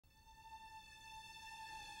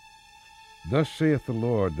Thus saith the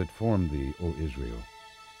Lord that formed thee, O Israel,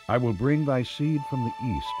 I will bring thy seed from the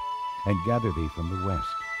east, and gather thee from the west.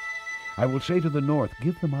 I will say to the north,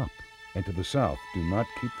 Give them up, and to the south, Do not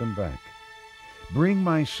keep them back. Bring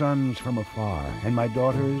my sons from afar, and my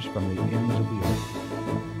daughters from the ends of the earth.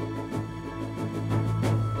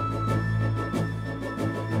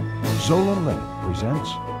 Zola Levitt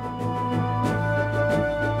presents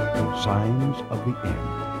Signs of the End.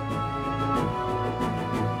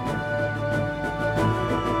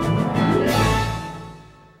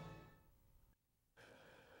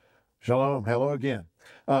 Shalom, hello again.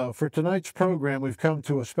 For tonight's program, we've come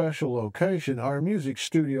to a special location, our music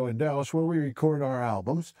studio in Dallas, where we record our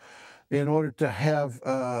albums, in order to have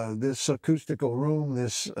this acoustical room,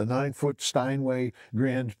 this 9-foot Steinway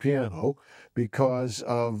grand piano, because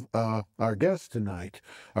of our guest tonight.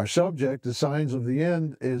 Our subject, the signs of the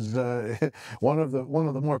end, is one of the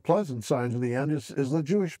more pleasant signs of the end is the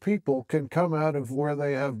Jewish people can come out of where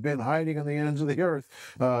they have been hiding on the ends of the earth,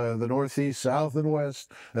 the northeast, south, and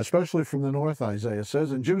west, especially from the north, Isaiah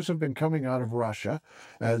says. And Jews have been coming out of Russia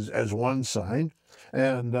as one sign.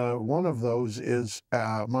 And one of those is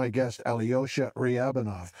my guest, Alyosha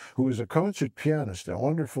Ryabinov, who is a concert pianist, a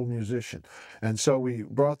wonderful musician. And so we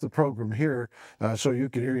brought the program here so you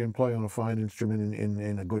could hear him play on a fine instrument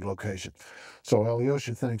in a good location. So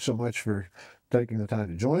Alyosha, thanks so much for taking the time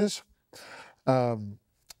to join us.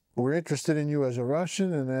 We're interested in you as a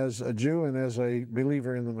Russian and as a Jew and as a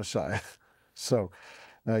believer in the Messiah. So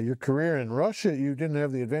your career in Russia, you didn't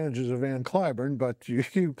have the advantages of Van Cliburn, but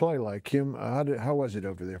you play like him. How was it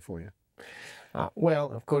over there for you?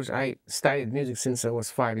 Well, of course, I studied music since I was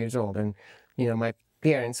 5 years old, and my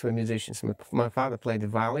parents were musicians. My father played the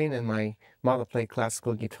violin, and my mother played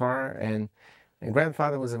classical guitar, and my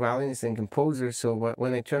grandfather was a violinist and composer. So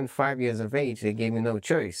when I turned 5 years of age, they gave me no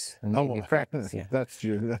choice and made me practice. Yeah, that's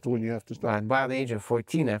when you have to start. But by the age of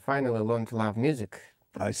 14, I finally learned to love music.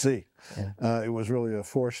 I see. Yeah. It was really a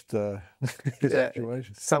forced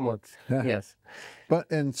situation. Somewhat, yes.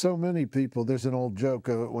 And so many people, there's an old joke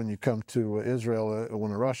when you come to Israel,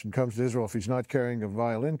 when a Russian comes to Israel, if he's not carrying a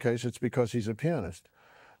violin case, it's because he's a pianist.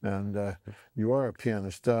 And you are a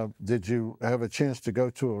pianist. Did you have a chance to go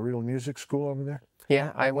to a real music school over there?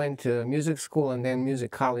 Yeah, I went to music school and then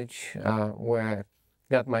music college, where I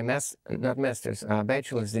got my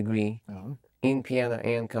bachelor's degree in piano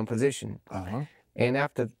and composition. And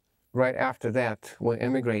right after that, we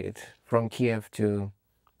immigrated from Kiev to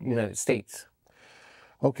United States.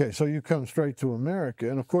 Okay, so you come straight to America,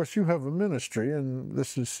 and of course you have a ministry, and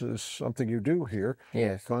this is something you do here.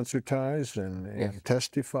 Yes. Concertize and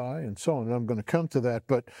testify and so on. And I'm going to come to that,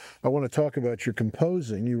 but I want to talk about your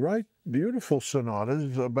composing. You write beautiful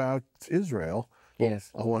sonatas about Israel.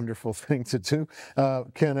 Yes. A wonderful thing to do.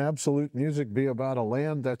 Can absolute music be about a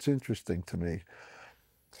land? That's interesting to me.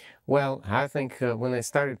 Well, I think when I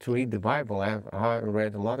started to read the Bible, I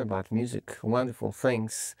read a lot about music, wonderful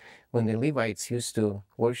things. When the Levites used to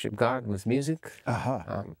worship God with music,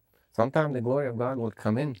 sometimes the glory of God would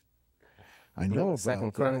come in. I know about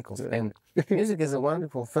Second Chronicles. And music is a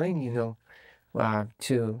wonderful thing,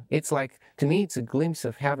 it's like, to me, it's a glimpse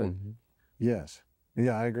of heaven. Yes.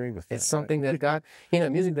 Yeah, I agree with that. It's something that God,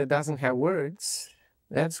 music that doesn't have words,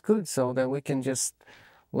 that's good, so that we can just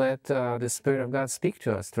let the Spirit of God speak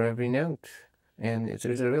to us through every note. And it's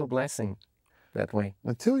a real blessing that way.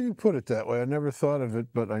 Until you put it that way, I never thought of it,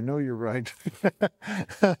 but I know you're right.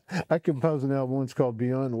 I composed an album once called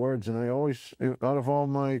Beyond Words, and I always, out of all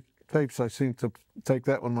my tapes, I seem to take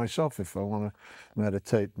that one myself if I want to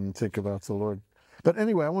meditate and think about the Lord. But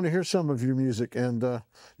anyway, I want to hear some of your music, and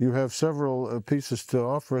you have several pieces to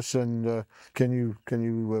offer us. And can you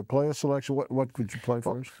play a selection? What could you play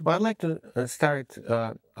for us? Well, I'd like to start.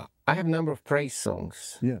 I have a number of praise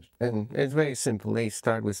songs. Yes. And it's very simple. They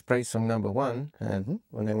start with praise song number 1, and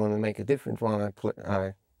when I want to make a different one,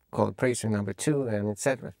 I call it praise song number 2, and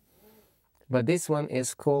etc. But this one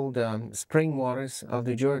is called Spring Waters of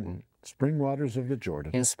the Jordan. Spring Waters of the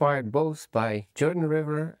Jordan. Inspired both by Jordan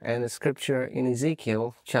River and a scripture in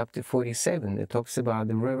Ezekiel chapter 47 that talks about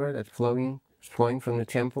the river that's flowing from the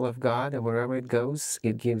temple of God, and wherever it goes,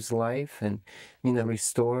 it gives life and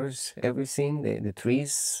restores everything. The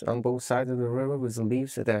trees on both sides of the river with the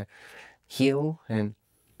leaves that are healed, and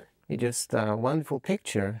it's just a wonderful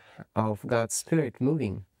picture of God's Spirit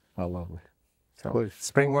moving. I love it. So, Please.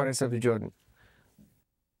 Spring Waters of the Jordan.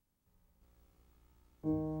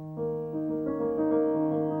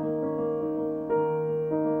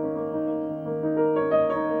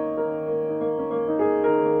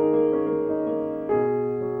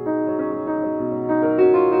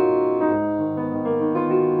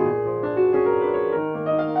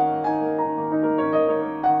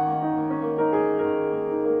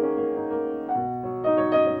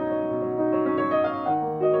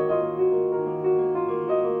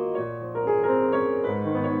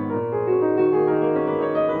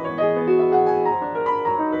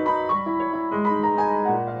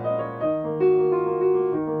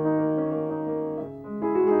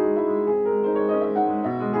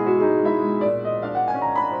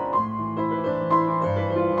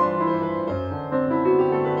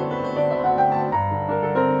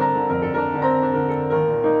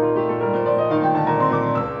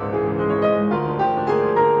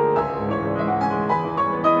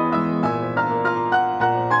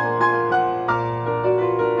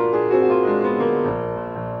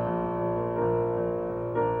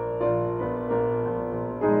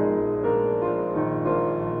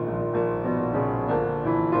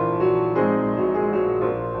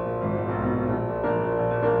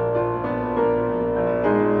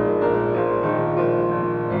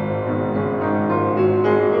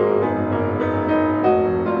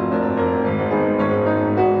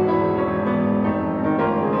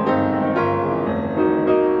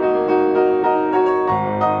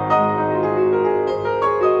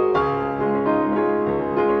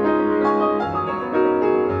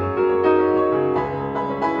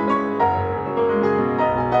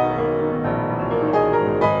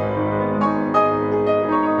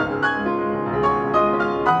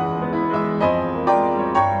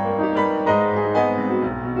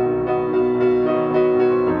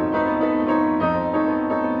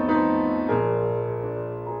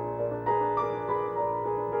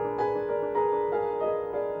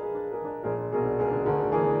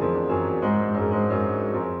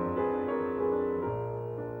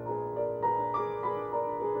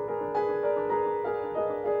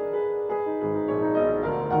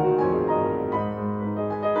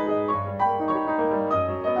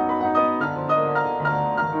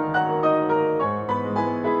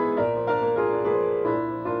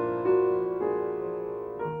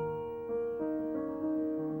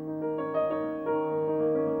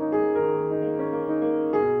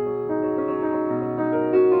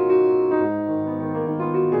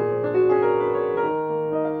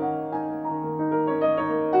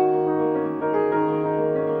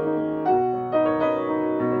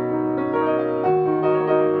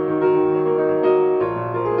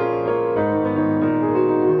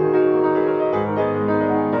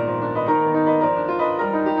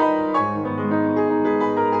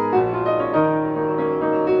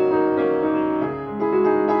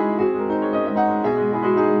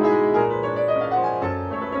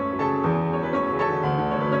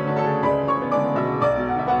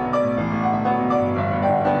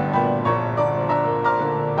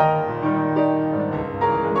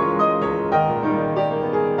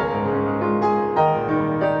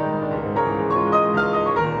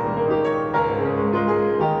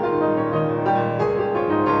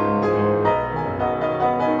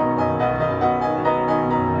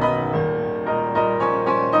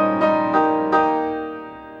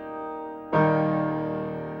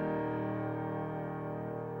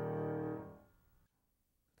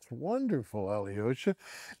 wonderful, Alyosha.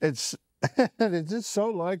 It's it's just so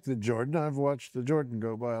like the Jordan. I've watched the Jordan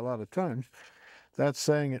go by a lot of times. That's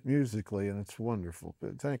saying it musically, and it's wonderful.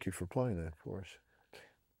 But thank you for playing that for us.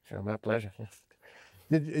 Sure, my pleasure.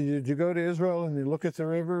 Did you go to Israel and you look at the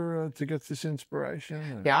river to get this inspiration?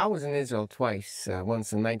 Or? Yeah, I was in Israel twice,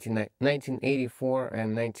 once in 1984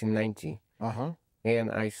 and 1990. Uh-huh.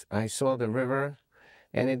 And I saw the river,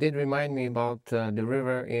 and it did remind me about the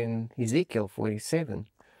river in Ezekiel 47.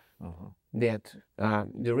 Uh-huh. That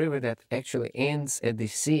the river that actually ends at the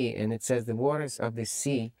sea, and it says the waters of the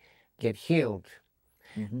sea get healed.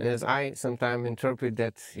 Mm-hmm. And as I sometimes interpret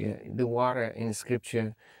that the water in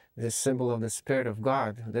Scripture is a symbol of the Spirit of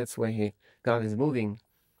God. That's where God is moving.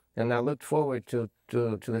 And I looked forward to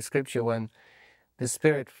the Scripture when the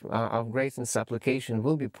Spirit of grace and supplication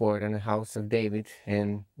will be poured on the house of David,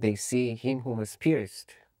 and they see him who was pierced.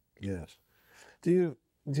 Yes. Do you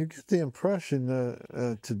get the impression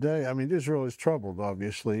today? I mean, Israel is troubled,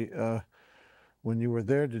 obviously. When you were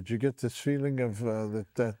there, did you get this feeling of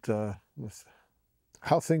with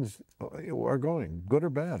how things are going, good or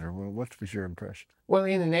bad, or what was your impression? Well,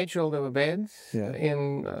 in the natural, they were bad. Yeah.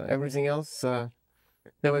 In everything else,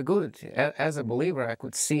 they were good. As a believer, I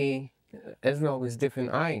could see Israel with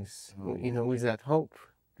different eyes, with that hope.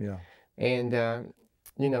 Yeah. And,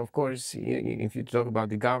 of course, if you talk about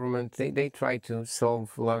the government, they try to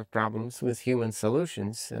solve a lot of problems with human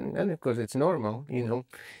solutions. And of course, it's normal,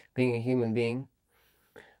 being a human being.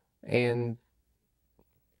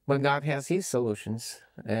 But God has His solutions.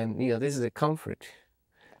 And, this is a comfort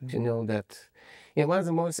to know that. One of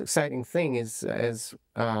the most exciting things is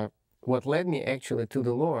what led me actually to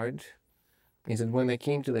the Lord is that when I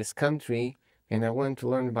came to this country and I wanted to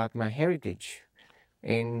learn about my heritage,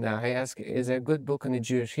 and I asked, is there a good book on the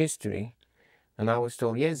Jewish history? And I was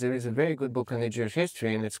told, yes, there is a very good book on the Jewish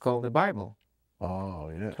history, and it's called the Bible. Oh,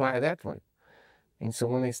 yeah. Try that one. And so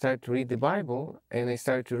when I started to read the Bible, and I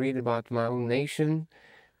started to read about my own nation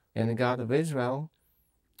and the God of Israel,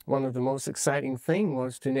 one of the most exciting things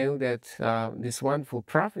was to know that these wonderful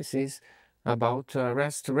prophecies about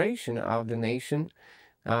restoration of the nation.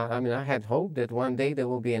 I had hope that one day there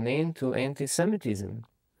will be an end to anti-Semitism.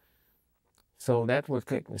 So that was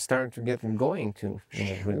starting to get them going too.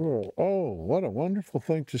 Sure. Oh, what a wonderful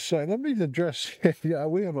thing to say. Let me address, yeah,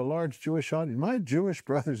 we have a large Jewish audience. My Jewish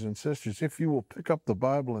brothers and sisters, if you will pick up the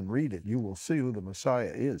Bible and read it, you will see who the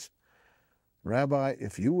Messiah is. Rabbi,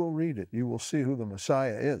 if you will read it, you will see who the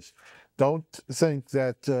Messiah is. Don't think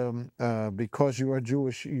that because you are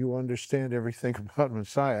Jewish, you understand everything about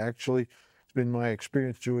Messiah. Actually, it's been my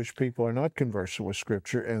experience, Jewish people are not conversant with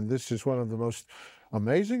Scripture, and this is one of the most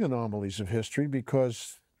amazing anomalies of history,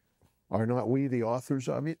 because are not we the authors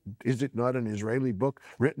of it? Is it not an Israeli book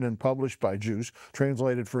written and published by Jews,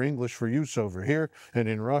 translated for English for use over here, and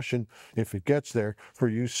in Russian, if it gets there, for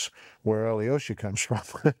use where Alyosha comes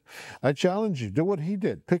from? I challenge you, do what he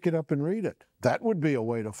did. Pick it up and read it. That would be a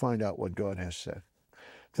way to find out what God has said.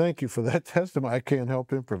 Thank you for that testimony. I can't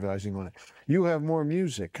help improvising on it. You have more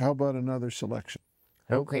music. How about another selection?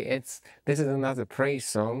 Okay, this is another praise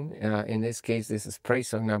song. In this case, this is praise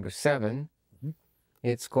song number 7.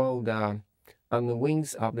 It's called On the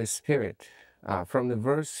Wings of the Spirit, from the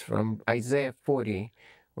verse from Isaiah 40,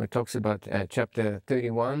 where it talks about chapter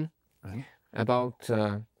 31, about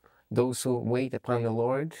those who wait upon the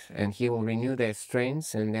Lord, and He will renew their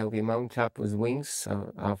strengths, and they'll be mounted up with wings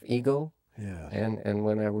of eagle. Yeah. And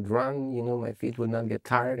when I would run, my feet would not get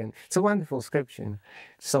tired. And it's a wonderful scripture.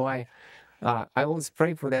 So I always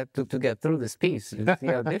pray for that to get through this piece. It's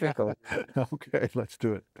difficult. Okay, let's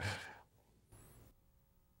do it.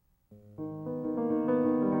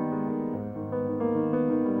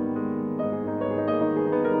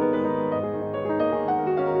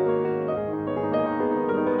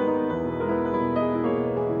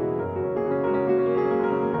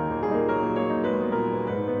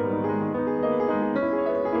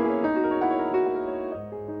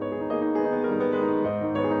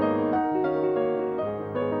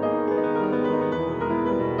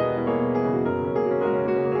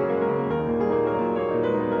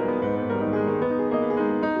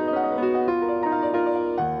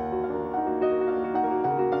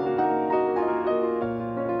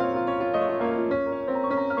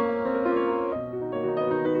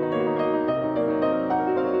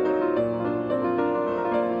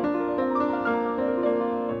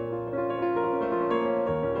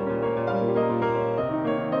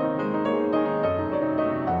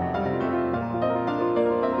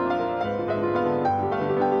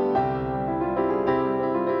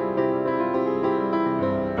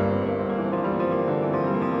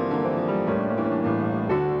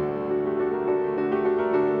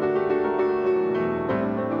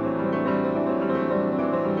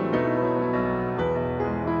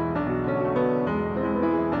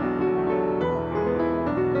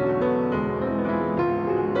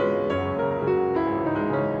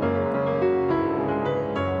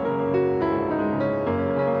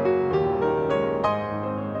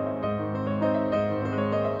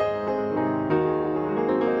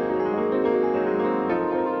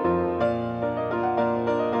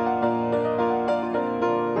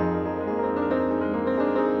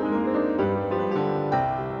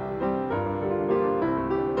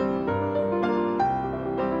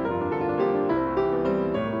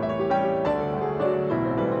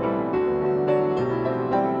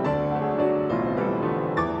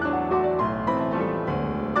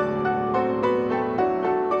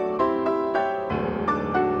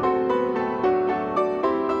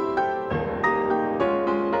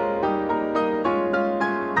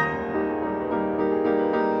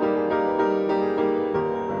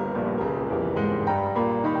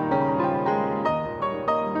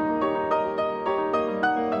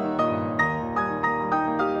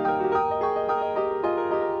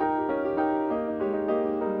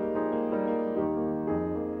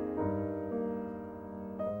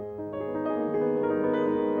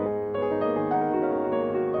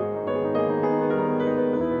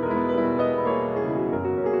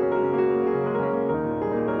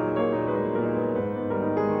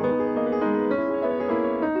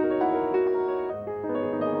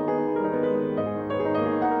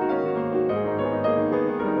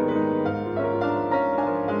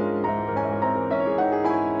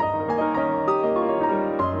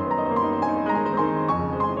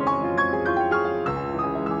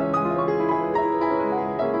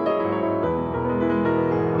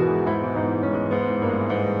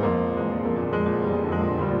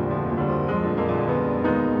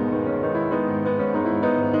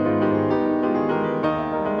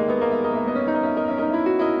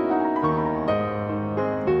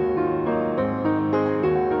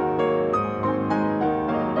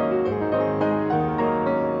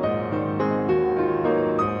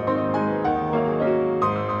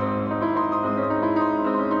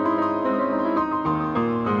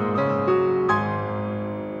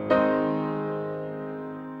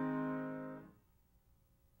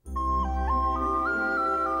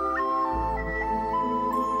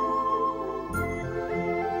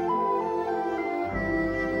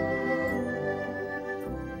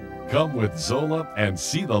 Come with Zola and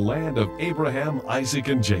see the land of Abraham, Isaac,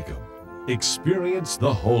 and Jacob. Experience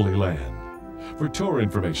the Holy Land. For tour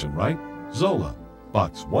information, write Zola,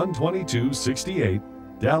 Box 12268,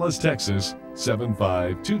 Dallas, Texas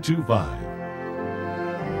 75225.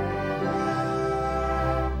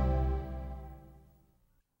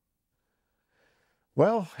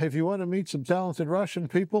 Well, if you want to meet some talented Russian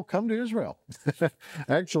people, come to Israel.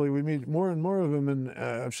 Actually, we meet more and more of them, and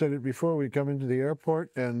I've said it before, we come into the airport,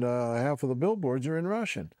 and half of the billboards are in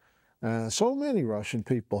Russian. So many Russian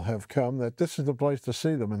people have come that this is the place to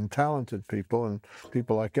see them, and talented people, and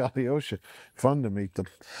people like Alyosha. Fun to meet them.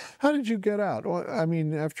 How did you get out? Well, I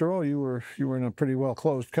mean, after all, you were in a pretty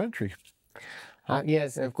well-closed country.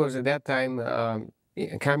 Yes, of course, at that time,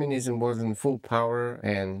 communism was in full power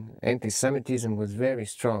and anti-Semitism was very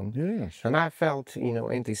strong. Yes. And I felt,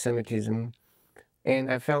 anti-Semitism, and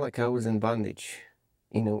I felt like I was in bondage.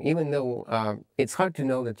 Even though it's hard to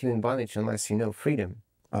know that you're in bondage unless you know freedom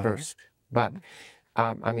first. But,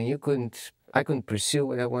 I mean, I couldn't pursue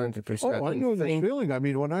what I wanted to pursue. Oh, I know that feeling. I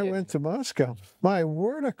mean, when I went to Moscow, my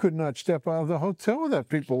word, I could not step out of the hotel without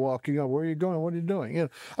people walking up. Where are you going? What are you doing?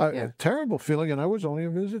 A terrible feeling, and I was only a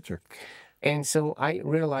visitor. And so I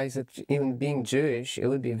realized that even being Jewish, it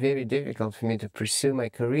would be very difficult for me to pursue my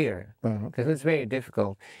career. Because it was very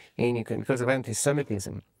difficult because of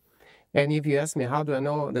anti-Semitism. And if you ask me, how do I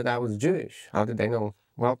know that I was Jewish? How did I know?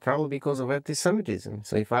 Well, probably because of anti-Semitism.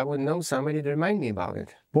 So if I would know somebody to remind me about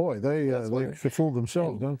it. Boy, they fool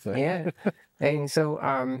themselves, don't they? Yeah. And so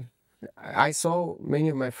I saw many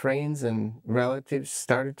of my friends and relatives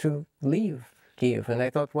started to leave Kiev. And I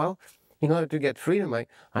thought, well, in order to get freedom,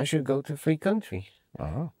 I should go to a free country.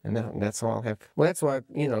 And that's all I have. Well, that's what,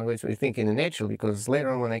 we think in the natural, because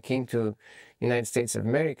later on when I came to United States of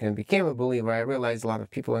America and became a believer, I realized a lot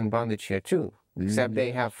of people are in bondage here too, except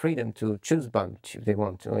they have freedom to choose bondage if they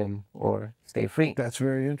want to or stay free. That's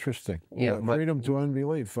very interesting. Yeah, freedom to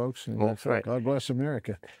unbelief, folks. That's right. God bless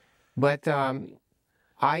America. But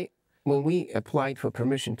when we applied for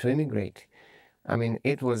permission to immigrate, I mean,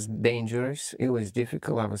 it was dangerous. It was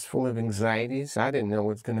difficult. I was full of anxieties. I didn't know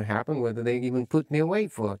what's going to happen, whether they even put me away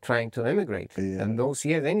for trying to immigrate. And those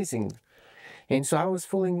years, anything. And so I was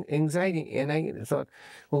full of anxiety. And I thought,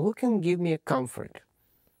 well, who can give me a comfort?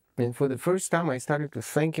 And for the first time, I started to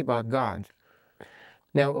think about God.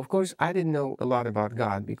 Now, of course, I didn't know a lot about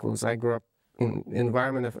God because I grew up in an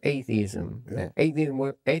environment of atheism.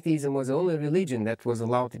 Atheism was the only religion that was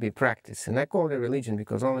allowed to be practiced. And I call it a religion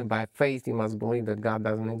because only by faith you must believe that God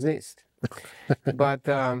doesn't exist. But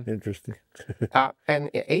interesting.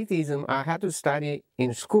 and atheism, I had to study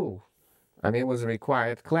in school. I mean, it was a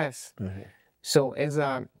required class. So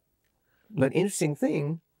but interesting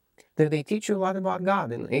thing that they teach you a lot about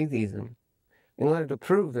God in atheism. In order to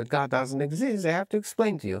prove that God doesn't exist, they have to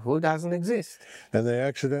explain to you who doesn't exist. And they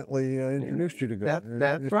accidentally introduced you to God.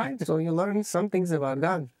 That's right. So you learn some things about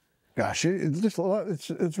God. Gosh,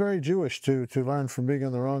 it's very Jewish to learn from being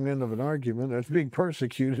on the wrong end of an argument. It's being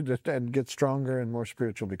persecuted and get stronger and more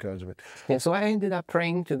spiritual because of it. Yeah, so I ended up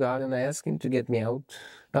praying to God and I asked him to get me out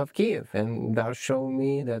of Kiev. And thou showed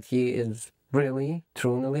me that he is really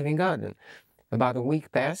true and a living God. And about a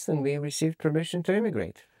week passed and we received permission to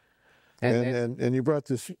immigrate. And you brought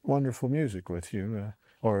this wonderful music with you,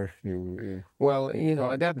 or you? Well,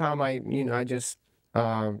 at that time I just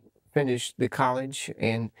finished the college,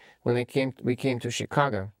 and when we came to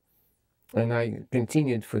Chicago, and I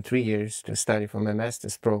continued for 3 years to study for my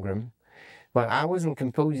master's program, but I wasn't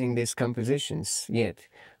composing these compositions yet.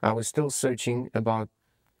 I was still searching about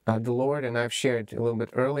the Lord, and I've shared a little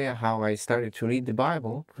bit earlier how I started to read the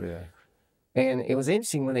Bible. Yeah. And it was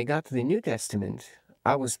interesting when I got to the New Testament.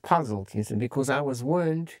 I was puzzled, because I was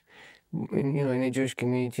warned, in a Jewish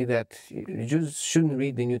community that Jews shouldn't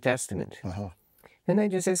read the New Testament. And I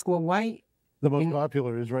just asked, well, why? The most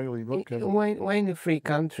popular Israeli book. Why in a free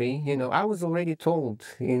country? I was already told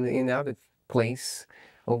in other place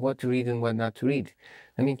of what to read and what not to read.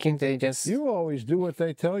 I mean, can't they just... You always do what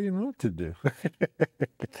they tell you not to do.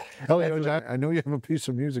 Alyosh, I know you have a piece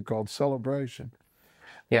of music called Celebration.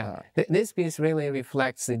 Yeah, this piece really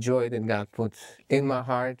reflects the joy that God put in my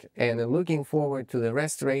heart, and looking forward to the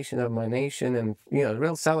restoration of my nation and,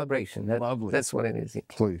 real celebration. Lovely. That's what it is.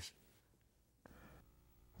 Please.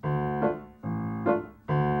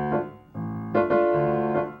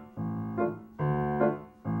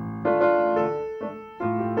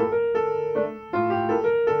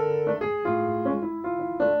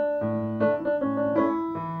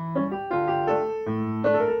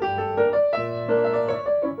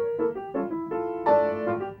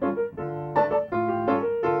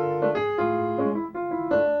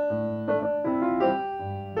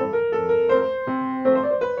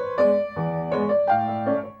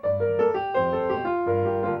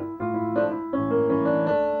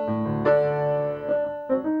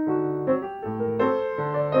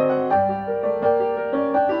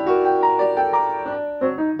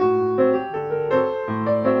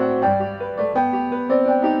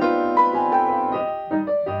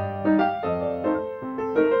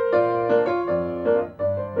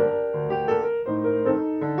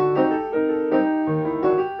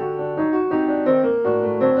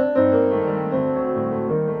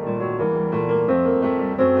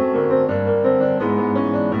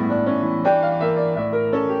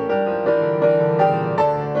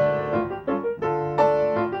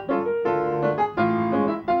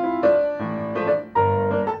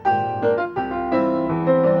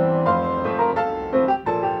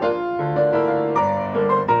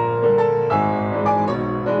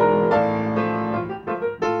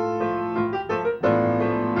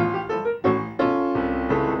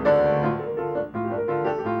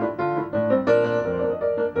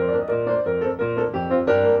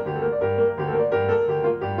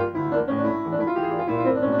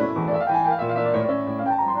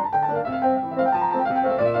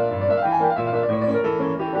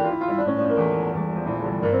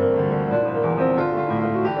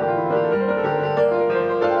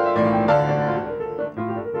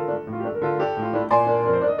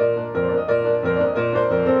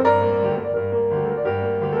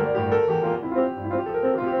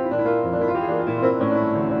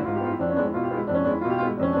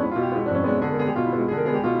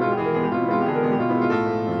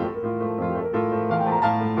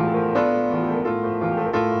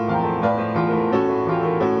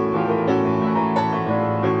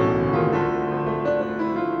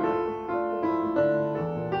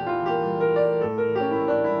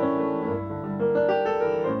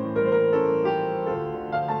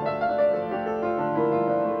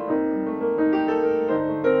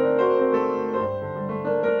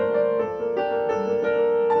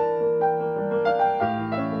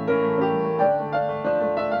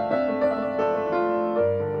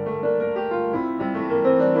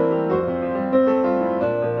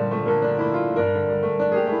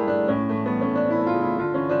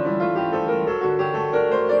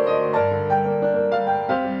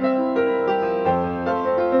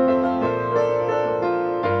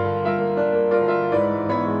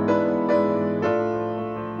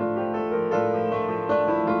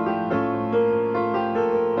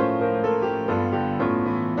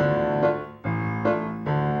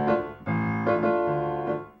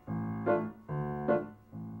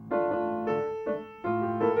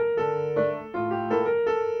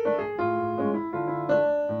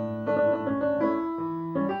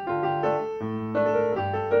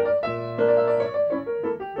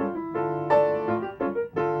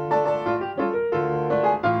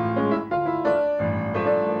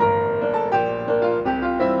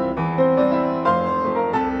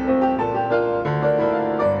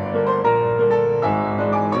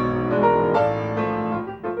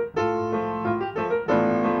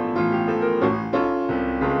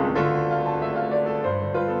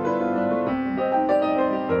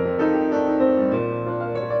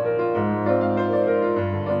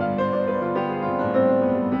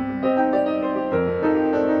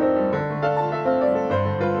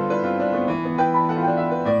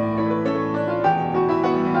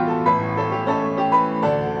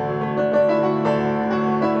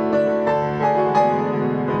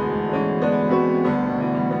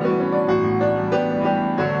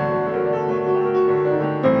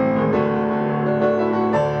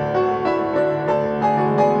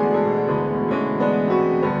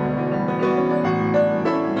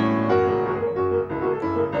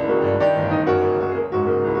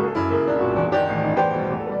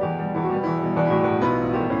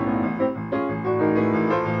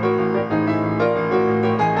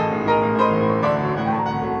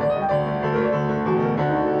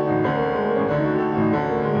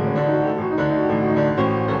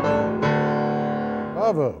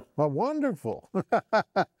 Bravo. Well, wonderful.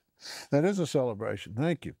 That is a celebration.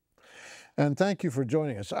 Thank you. And thank you for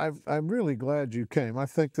joining us. I'm really glad you came. I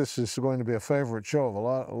think this is going to be a favorite show of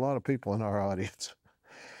a lot of people in our audience.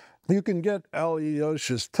 You can get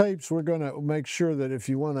Alyosha's tapes. We're going to make sure that if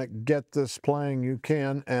you want to get this playing, you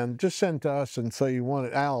can. And just send to us and say you want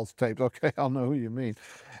it. Al's tapes. Okay, I'll know who you mean.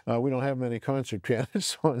 We don't have many concert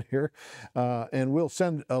pianists on here. And we'll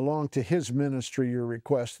send along to his ministry your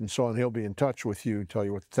request and so on. He'll be in touch with you, tell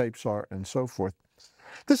you what the tapes are and so forth.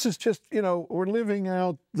 This is just, we're living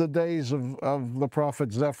out the days of the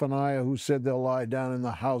prophet Zephaniah, who said they'll lie down in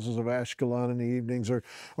the houses of Ashkelon in the evenings, or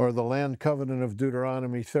the land covenant of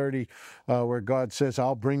Deuteronomy 30, where God says,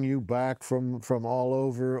 I'll bring you back from all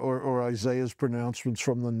over, or Isaiah's pronouncements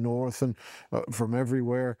from the north and from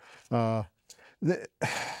everywhere.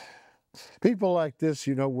 People like this,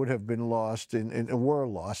 would have been lost and were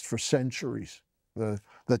lost for centuries.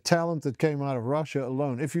 The talent that came out of Russia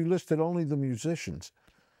alone, if you listed only the musicians.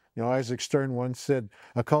 Isaac Stern once said,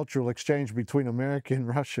 a cultural exchange between America and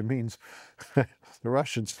Russia means the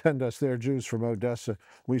Russians send us their Jews from Odessa,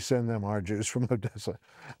 we send them our Jews from Odessa.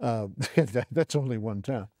 That's only one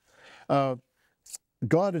town.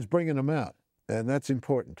 God is bringing them out, and that's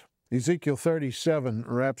important. Ezekiel 37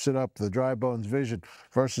 wraps it up, the dry bones vision,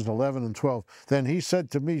 verses 11 and 12. Then he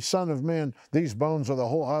said to me, Son of man, these bones are the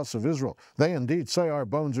whole house of Israel. They indeed say our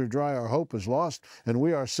bones are dry, our hope is lost, and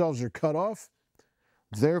we ourselves are cut off.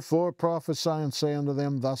 Therefore prophesy and say unto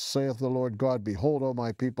them, Thus saith the Lord God, Behold, O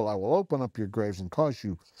my people, I will open up your graves and cause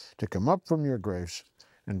you to come up from your graves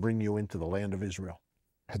and bring you into the land of Israel.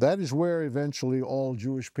 That is where eventually all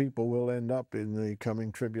Jewish people will end up in the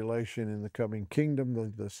coming tribulation, in the coming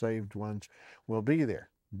kingdom. The saved ones will be there.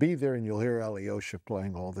 Be there, and you'll hear Alyosha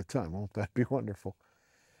playing all the time. Won't that be wonderful?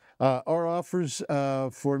 Our offers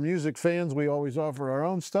for music fans, we always offer our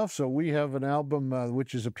own stuff. So we have an album,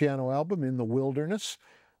 which is a piano album, In the Wilderness.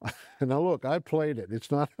 Now look, I played it. It's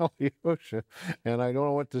not Alyosha, and I don't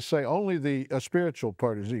know what to say. Only the spiritual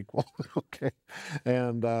part is equal, okay?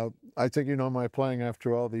 And I think my playing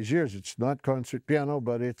after all these years. It's not concert piano,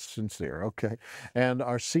 but it's sincere, okay? And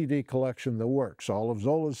our CD collection, The Works, all of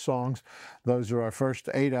Zola's songs. Those are our first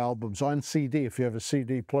 8 albums on CD. If you have a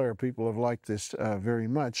CD player, people have liked this very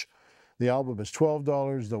much. The album is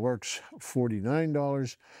 $12, the works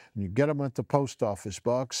 $49, and you get them at the post office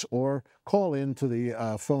box or call in to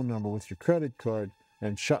the phone number with your credit card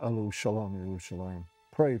and Shalom, Yerushalayim.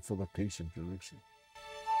 Pray for the peace of Jerusalem.